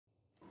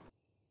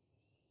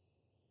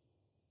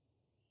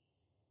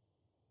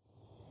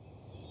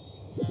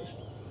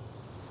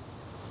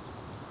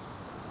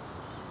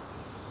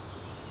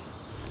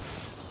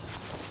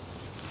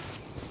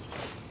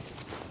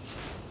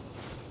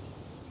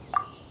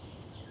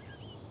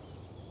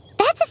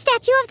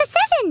statue of the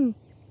Seven.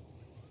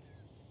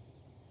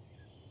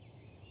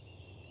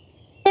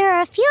 There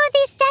are a few of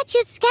these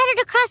statues scattered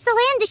across the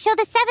land to show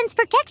the Seven's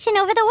protection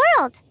over the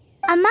world.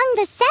 Among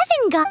the 7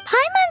 gods,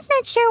 Paimon's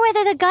not sure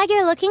whether the god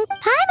you're looking.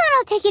 Paimon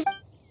will take you.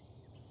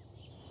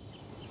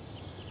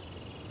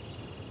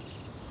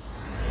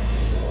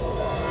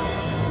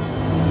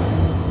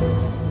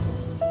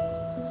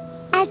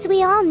 As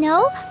we all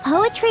know,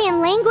 poetry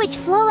and language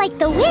flow like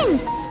the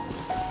wind.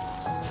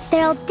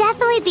 There'll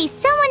definitely be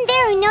someone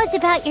there who knows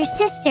about your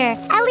sister.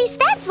 At least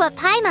that's what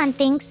Paimon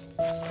thinks.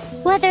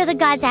 Whether the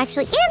gods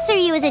actually answer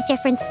you is a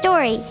different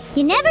story.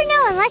 You never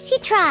know unless you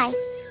try.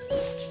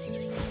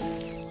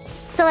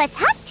 So let's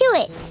hop to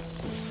it.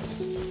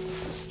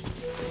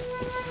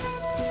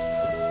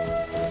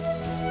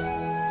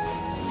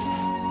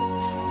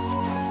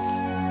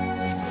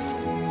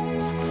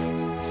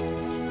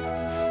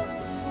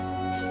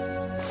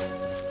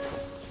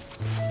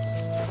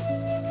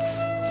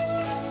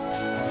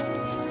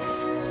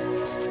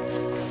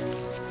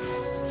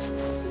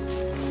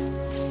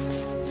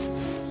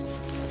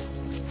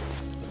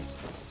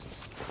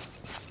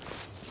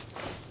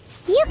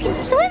 You can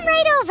swim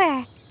right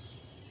over.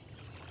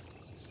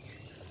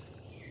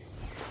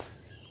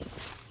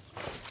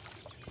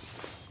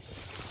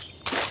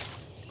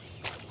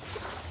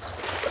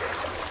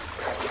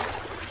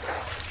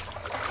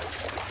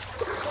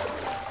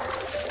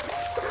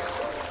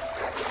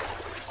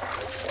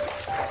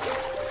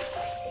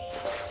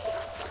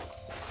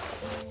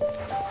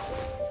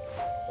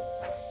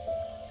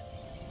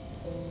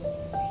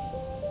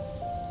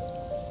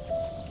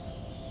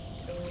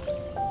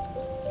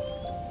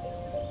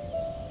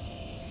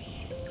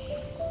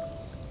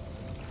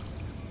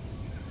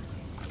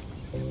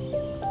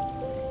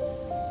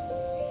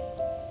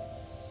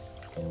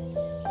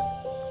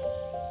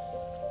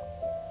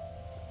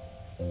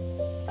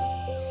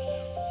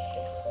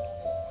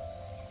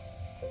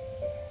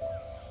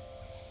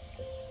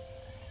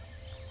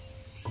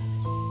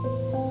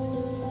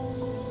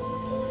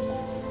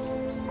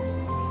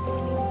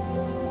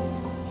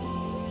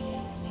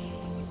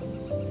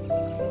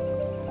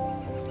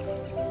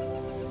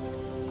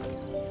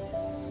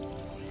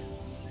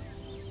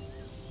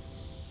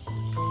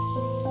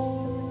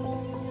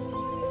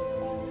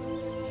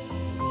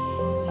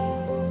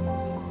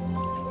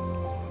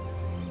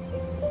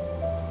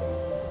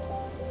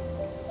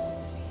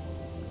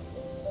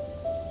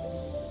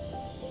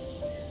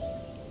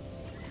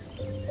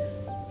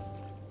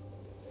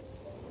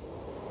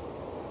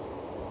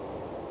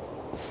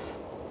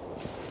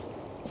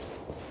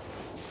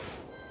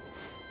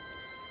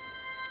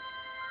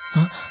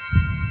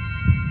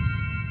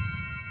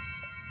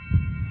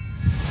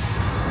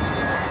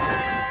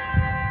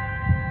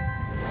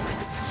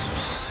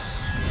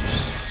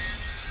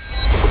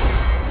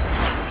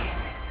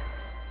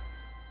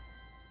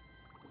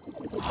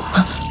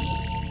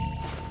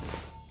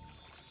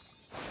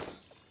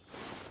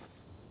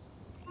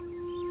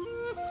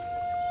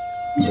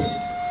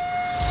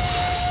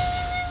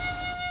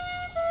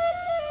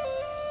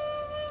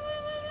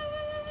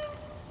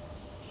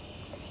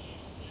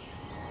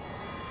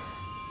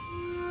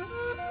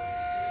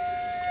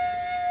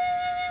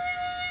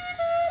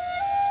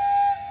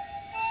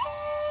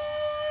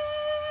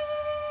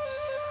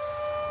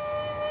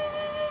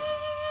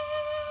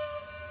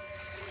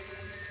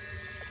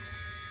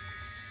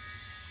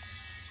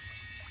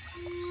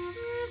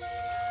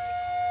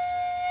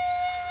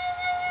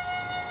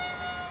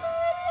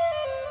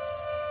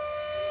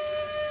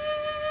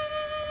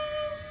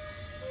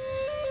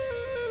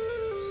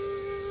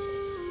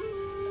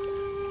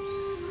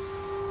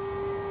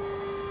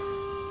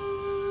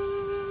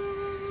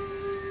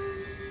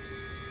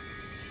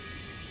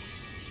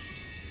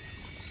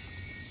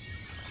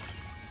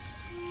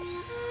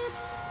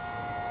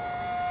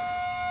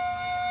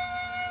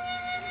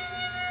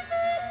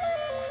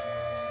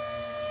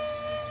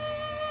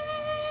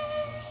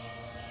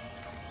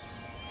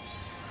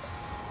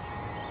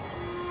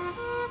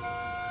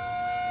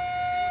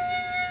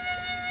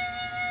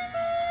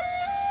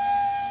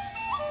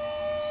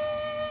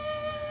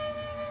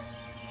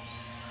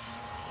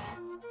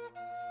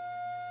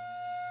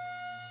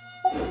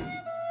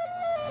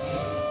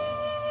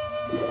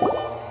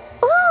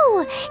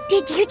 Ooh,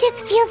 did you just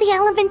feel the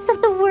elements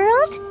of the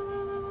world?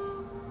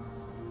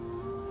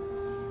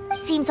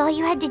 Seems all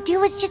you had to do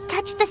was just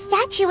touch the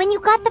statue and you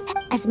got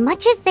the As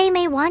much as they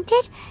may want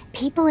it,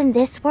 people in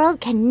this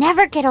world can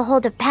never get a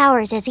hold of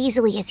powers as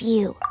easily as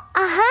you.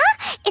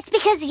 Uh-huh, it's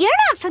because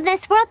you're not from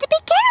this world to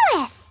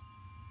begin with.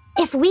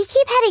 If we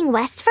keep heading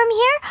west from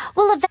here,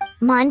 we'll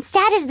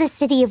Mondstadt is the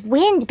city of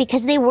wind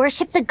because they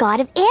worship the god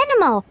of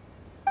Animo.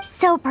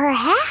 So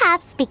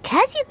perhaps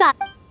because you got...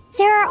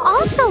 There are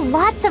also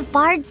lots of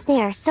bards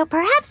there, so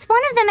perhaps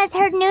one of them has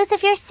heard news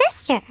of your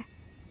sister.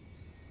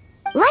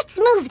 Let's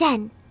move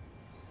then.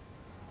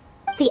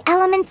 The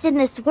elements in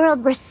this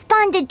world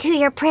responded to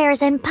your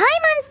prayers, and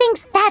Paimon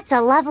thinks that's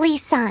a lovely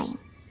sign.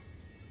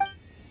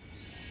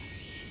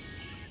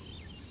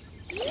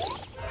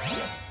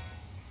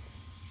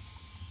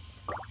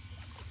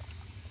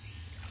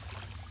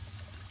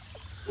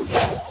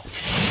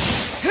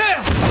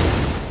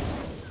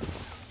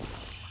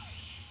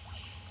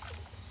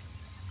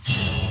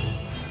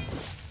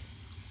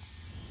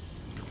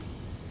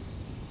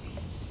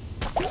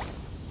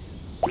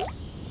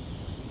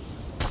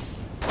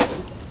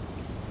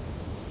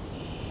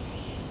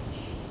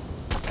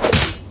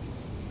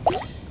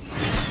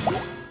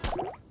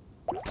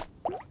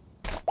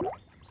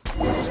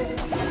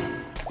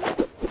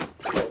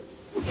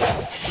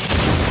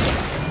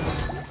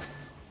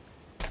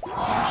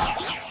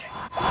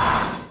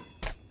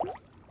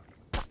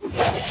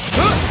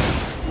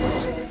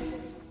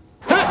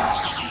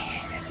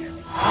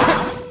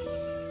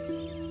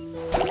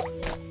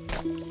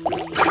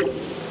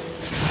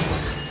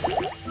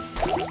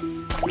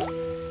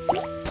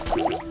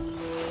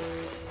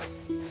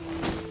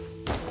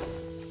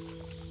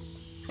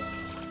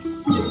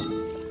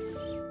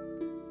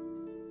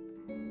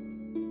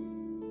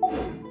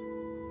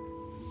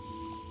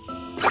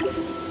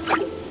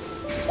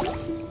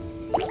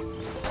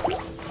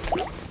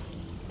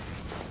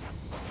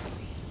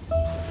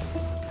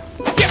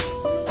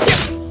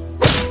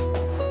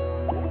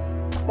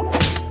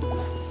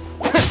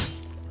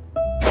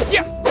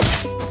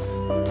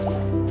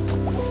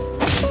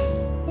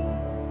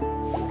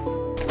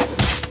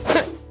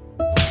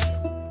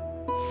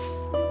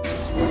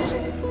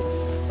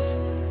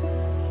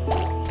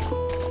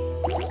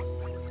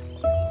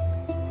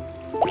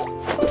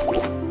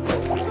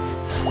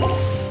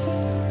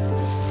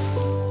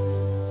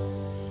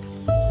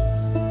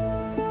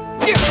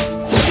 Yeah.